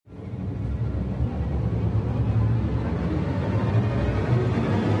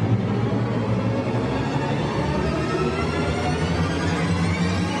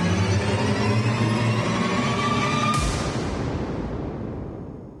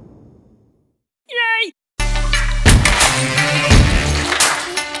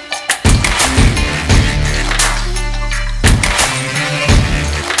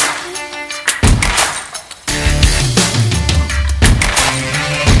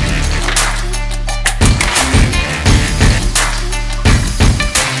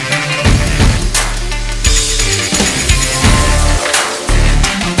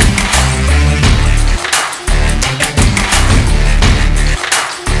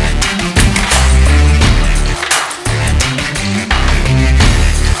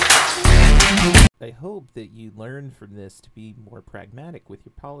hope that you learn from this to be more pragmatic with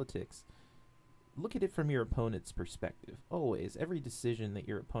your politics. Look at it from your opponent's perspective. Always, every decision that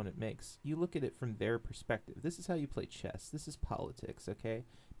your opponent makes, you look at it from their perspective. This is how you play chess. This is politics, okay?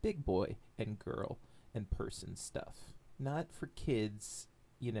 Big boy and girl and person stuff. Not for kids,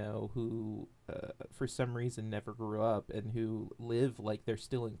 you know, who for some reason never grew up and who live like they're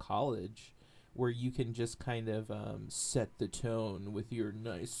still in college, where you can just kind of set the tone with your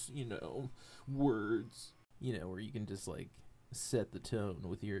nice, you know, words. You know, where you can just like set the tone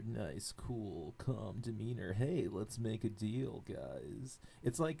with your nice, cool, calm demeanor. Hey, let's make a deal, guys.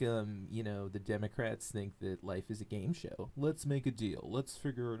 It's like, you know, the Democrats think that life is a game show. Let's make a deal. Let's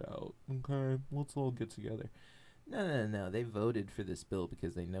figure it out. Okay, let's all get together. No, no, no. They voted for this bill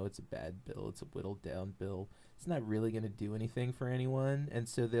because they know it's a bad bill. It's a whittled down bill. It's not really going to do anything for anyone. And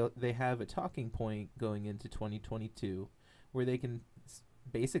so they have a talking point going into 2022 where they can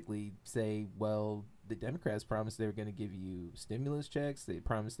basically say, well, the Democrats promised they were going to give you stimulus checks. They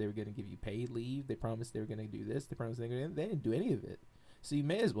promised they were going to give you paid leave. They promised they were going to do this. They promised they didn't do any of it. So you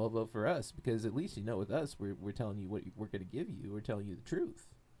may as well vote for us, because at least, you know, with us, we're telling you what we're going to give you. We're telling you the truth.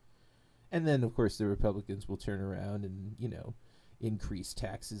 And then, of course, the Republicans will turn around and, you know, increase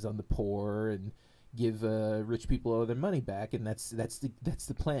taxes on the poor and give rich people all their money back. And that's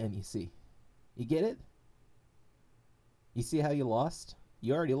the plan, you see. You get it? You see how you lost?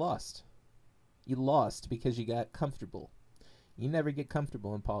 You already lost. You lost because you got comfortable. You never get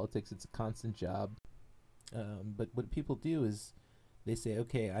comfortable in politics. It's a constant job. But what people do is they say,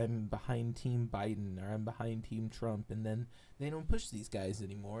 okay, I'm behind Team Biden or I'm behind Team Trump, and then they don't push these guys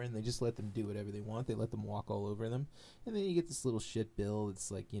anymore, and they just let them do whatever they want. They let them walk all over them. And then you get this little shit bill. It's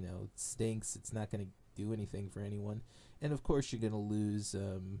like, you know, it stinks. It's not going to do anything for anyone. And, of course, you're going to lose,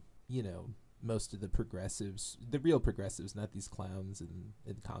 you know, most of the progressives, the real progressives, not these clowns in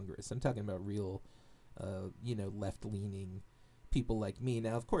Congress. I'm talking about real, you know, left-leaning people like me.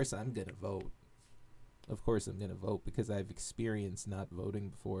 Now, of course, I'm going to vote. Of course, I'm going to vote because I've experienced not voting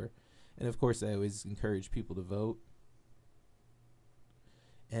before. And, of course, I always encourage people to vote.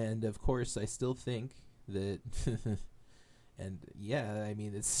 And, of course, I still think that, and, yeah, I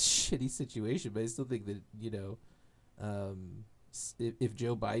mean, it's a shitty situation, but I still think that, you know, if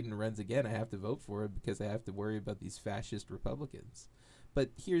Joe Biden runs again, I have to vote for him because I have to worry about these fascist Republicans. But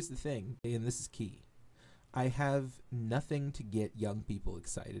here's the thing, and this is key. I have nothing to get young people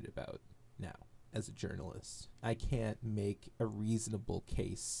excited about now as a journalist. I can't make a reasonable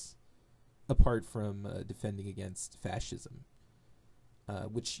case apart from defending against fascism,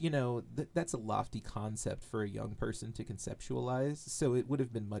 which, you know, that's a lofty concept for a young person to conceptualize. So it would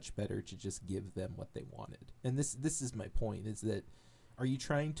have been much better to just give them what they wanted. And this is my point, is that, are you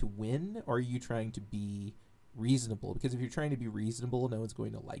trying to win or are you trying to be reasonable? Because if you're trying to be reasonable, no one's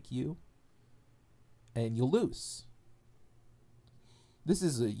going to like you and you'll lose. This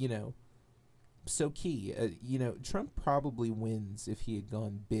is you know, so key. You know, Trump probably wins if he had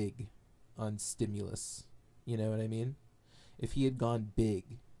gone big on stimulus. You know what I mean? If he had gone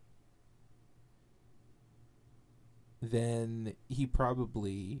big, then he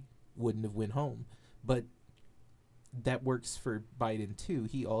probably wouldn't have went home. But that works for Biden too.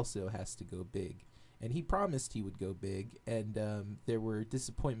 He also has to go big. And he promised he would go big, and there were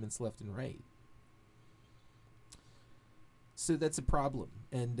disappointments left and right. So that's a problem.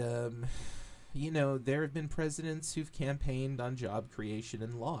 And, you know, there have been presidents who've campaigned on job creation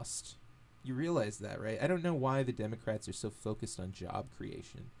and lost. You realize that, right? I don't know why the Democrats are so focused on job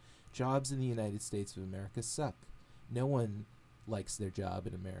creation. Jobs in the United States of America suck. No one likes their job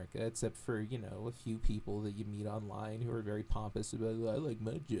in America, except for, you know, a few people that you meet online who are very pompous about, I like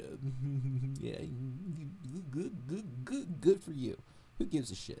my job. Yeah, good for you. Who gives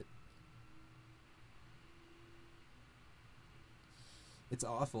a shit? It's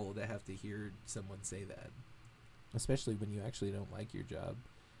awful to have to hear someone say that, especially when you actually don't like your job.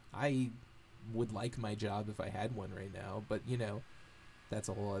 I would like my job if I had one right now, but, you know, that's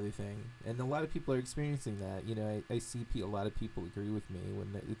a whole other thing. And a lot of people are experiencing that. You know, I see a lot of people agree with me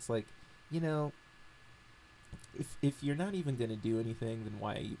when it's like, you know, if you're not even going to do anything, then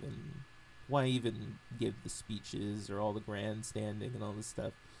why even give the speeches or all the grandstanding and all this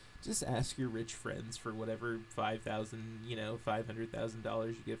stuff? Just ask your rich friends for whatever $500,000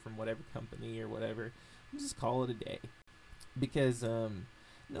 you get from whatever company or whatever, and just call it a day. Because no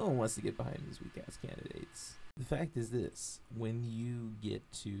one wants to get behind these weak-ass candidates. The fact is this: when you get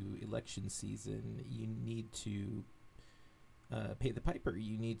to election season, you need to pay the piper.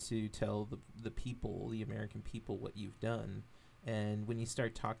 You need to tell the people, the American people, what you've done. And when you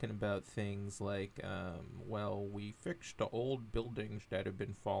start talking about things like, well, we fixed the old buildings that have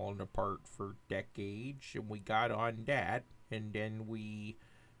been falling apart for decades, and we got on that, and then we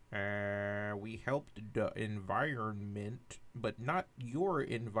helped the environment, but not your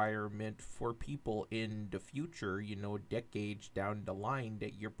environment for people in the future, decades down the line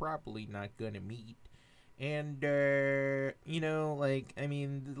that you're probably not going to meet. And, I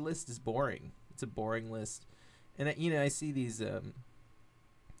mean, the list is boring. It's a boring list. And, I see these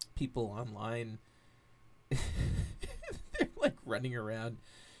people online. They're, like, running around.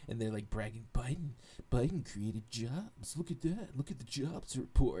 And they're, like, bragging, Biden created jobs. Look at that. Look at the jobs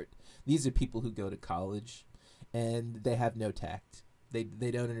report. These are people who go to college. And they have no tact. They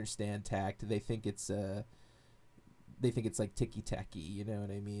don't understand tact. They think it's like ticky-tacky, you know what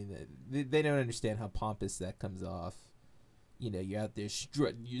I mean? They don't understand how pompous that comes off. You're out there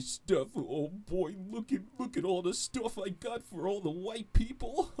strutting your stuff. Oh boy, look at all the stuff I got for all the white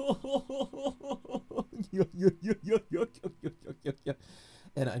people.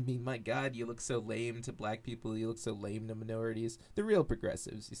 And I mean, my God, you look so lame to black people. You look so lame to minorities. The real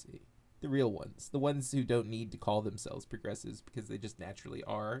progressives, you see. The real ones. The ones who don't need to call themselves progressives because they just naturally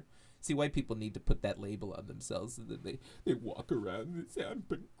are. See, white people need to put that label on themselves so that they walk around and say, I'm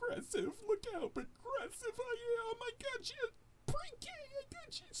progressive. Look how progressive I am. I got you a pre-K. I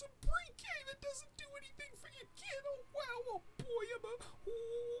got you some pre-K that doesn't do anything for your kid. Oh, wow.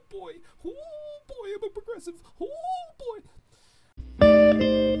 Oh, boy, I'm a progressive. Oh, boy.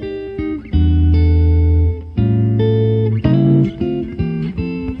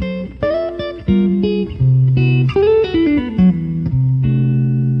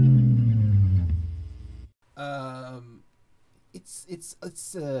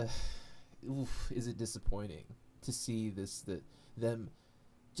 Is it disappointing to see them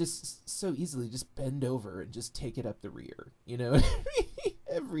just so easily just bend over and just take it up the rear,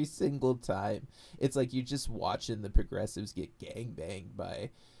 every single time. It's like you're just watching the progressives get gangbanged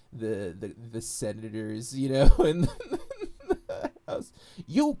by the senators, in the house.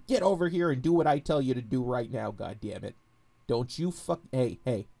 You get over here and do what I tell you to do right now, goddammit. Don't you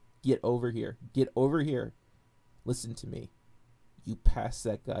hey, get over here. Get over here. Listen to me. You pass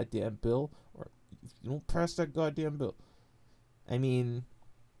that goddamn bill, or if you don't pass that goddamn bill. I mean,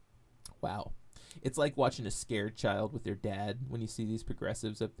 wow. It's like watching a scared child with their dad when you see these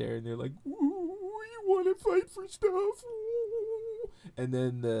progressives up there and they're like, ooh, you want to fight for stuff? Ooh. And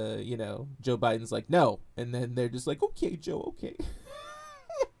then, Joe Biden's like, no. And then they're just like, okay, Joe, okay.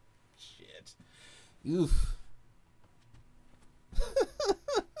 Shit. Oof.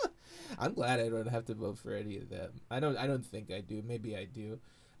 I'm glad I don't have to vote for any of them. I don't think I do. Maybe I do.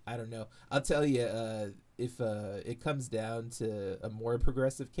 I don't know. I'll tell you, if it comes down to a more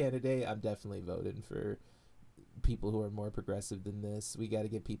progressive candidate, I'm definitely voting for people who are more progressive than this. We got to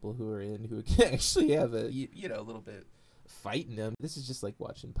get people who are in who can actually have a little bit of fight in them. This is just like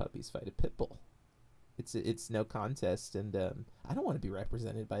watching puppies fight a pit bull. It's no contest, and I don't want to be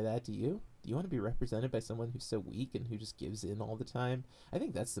represented by that. Do you? Do you want to be represented by someone who's so weak and who just gives in all the time? I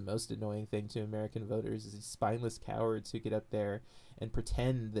think that's the most annoying thing to American voters is these spineless cowards who get up there and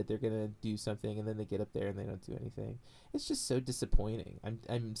pretend that they're gonna do something, and then they get up there and they don't do anything. It's just so disappointing.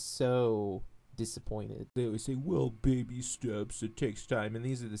 I'm so disappointed. They always say, well, baby steps, it takes time, and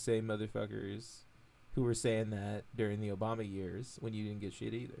these are the same motherfuckers who were saying that during the Obama years when you didn't get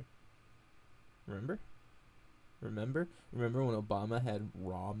shit either. Remember when Obama had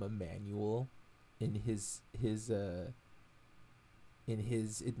Rahm Emanuel in his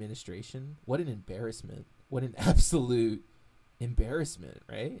administration? What an embarrassment. What an absolute embarrassment,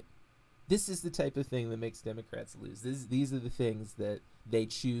 right? This is the type of thing that makes Democrats lose. These are the things that they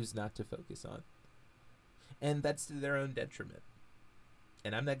choose not to focus on. And that's to their own detriment.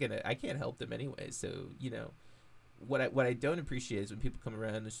 And I can't help them anyway, so, What I don't appreciate is when people come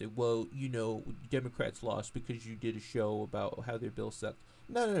around and say, well, Democrats lost because you did a show about how their bill sucked.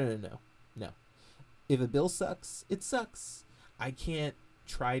 No. If a bill sucks, it sucks. I can't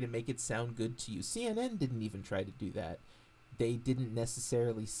try to make it sound good to you. CNN didn't even try to do that. They didn't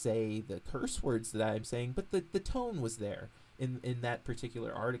necessarily say the curse words that I'm saying, but the tone was there in that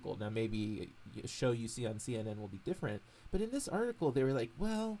particular article. Now, maybe a show you see on CNN will be different, but in this article, they were like,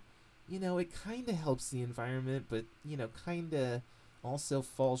 well, it kind of helps the environment, but, kind of also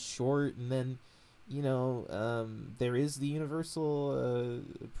falls short. And then, there is the universal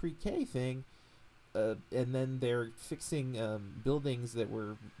pre-K thing. And then they're fixing buildings that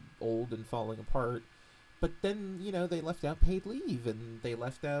were old and falling apart. But then, they left out paid leave, and they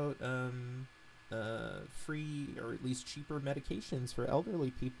left out free or at least cheaper medications for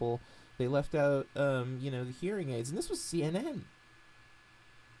elderly people. They left out, the hearing aids. And this was CNN.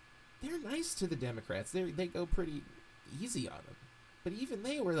 they're nice to the Democrats. They go pretty easy on them. But even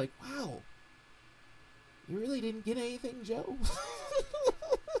they were like, wow, you really didn't get anything, Joe?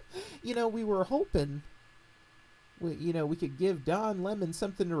 We were hoping, we could give Don Lemon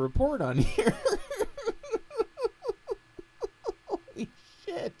something to report on here. Holy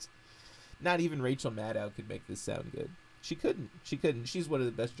shit. Not even Rachel Maddow could make this sound good. She couldn't. She's one of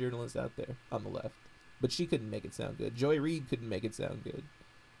the best journalists out there on the left. But she couldn't make it sound good. Joy Reid couldn't make it sound good.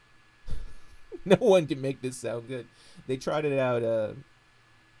 No one can make this sound good. They trotted out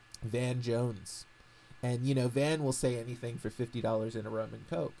Van Jones. And, Van will say anything for $50 in a rum and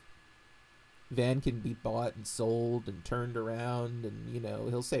coke. Van can be bought and sold and turned around, and,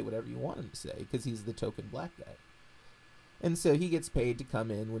 he'll say whatever you want him to say because he's the token black guy. And so he gets paid to come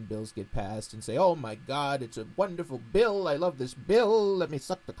in when bills get passed and say, oh my God, it's a wonderful bill. I love this bill. Let me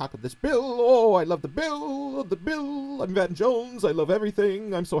suck the cock of this bill. Oh, I love the bill. The bill. I'm Van Jones. I love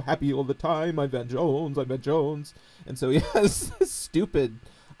everything. I'm so happy all the time. I'm Van Jones. I'm Van Jones. And so he has this stupid,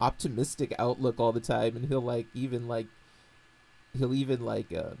 optimistic outlook all the time. And he'll even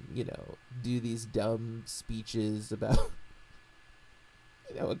do these dumb speeches about,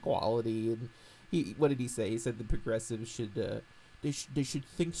 equality. And what did he say? He said the progressives should they should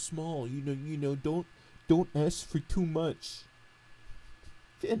think small. Don't ask for too much.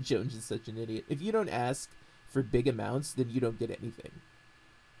 Van Jones is such an idiot. If you don't ask for big amounts, then you don't get anything.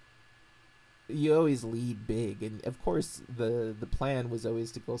 You always lead big, and of course the plan was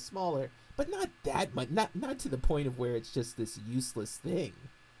always to go smaller, but not that much. Not to the point of where it's just this useless thing.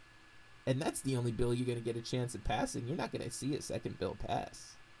 And that's the only bill you're going to get a chance at passing. You're not going to see a second bill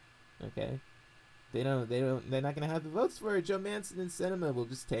pass. Okay? They're not going to have the votes for it. Joe Manchin and Sinema will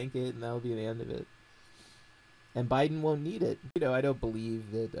just tank it, and that'll be the end of it. And Biden won't need it. I don't believe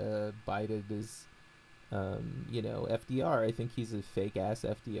that Biden is, FDR. I think he's a fake-ass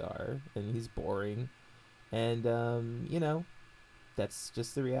FDR, and he's boring. And, that's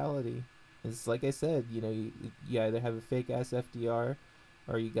just the reality. It's like I said, you either have a fake-ass FDR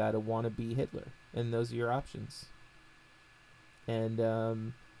or you got a wannabe Hitler. And those are your options. And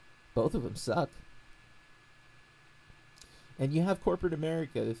both of them suck. And you have corporate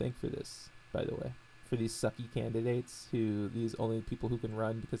America to thank for this, by the way. For these sucky candidates, these only people who can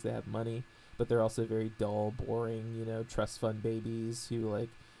run because they have money, but they're also very dull, boring, trust fund babies who,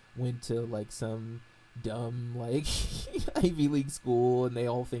 went to, some dumb, Ivy League school, and they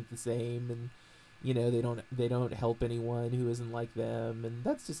all think the same, and, they don't help anyone who isn't like them, and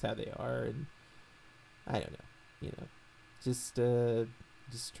that's just how they are, and I don't know,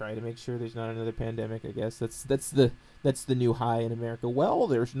 just try to make sure there's not another pandemic, I guess. That's the new high in America. Well,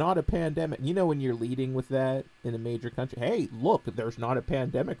 there's not a pandemic. When you're leading with that in a major country, hey, look, there's not a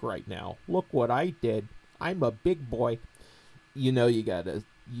pandemic right now. Look what I did. I'm a big boy. You got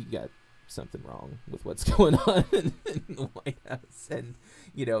something wrong with what's going on in the White House and,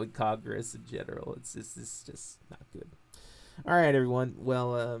 in Congress in general. It's just not good. All right, everyone.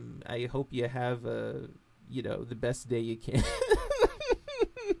 Well, I hope you have, the best day you can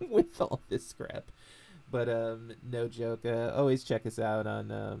with all this crap. But no joke. Always check us out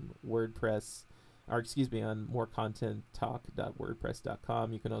on WordPress, on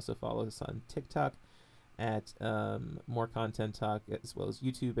morecontenttalk.wordpress.com. You can also follow us on TikTok at More Content Talk, as well as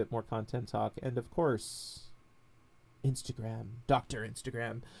YouTube at More Content Talk, and of course Instagram, Dr.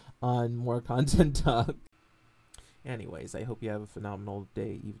 Instagram, on More Content Talk. Anyways, I hope you have a phenomenal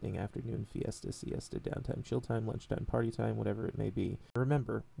day, evening, afternoon, fiesta, siesta, downtime, chill time, lunchtime, party time, whatever it may be.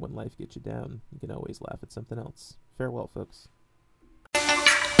 Remember, when life gets you down, you can always laugh at something else. Farewell, folks.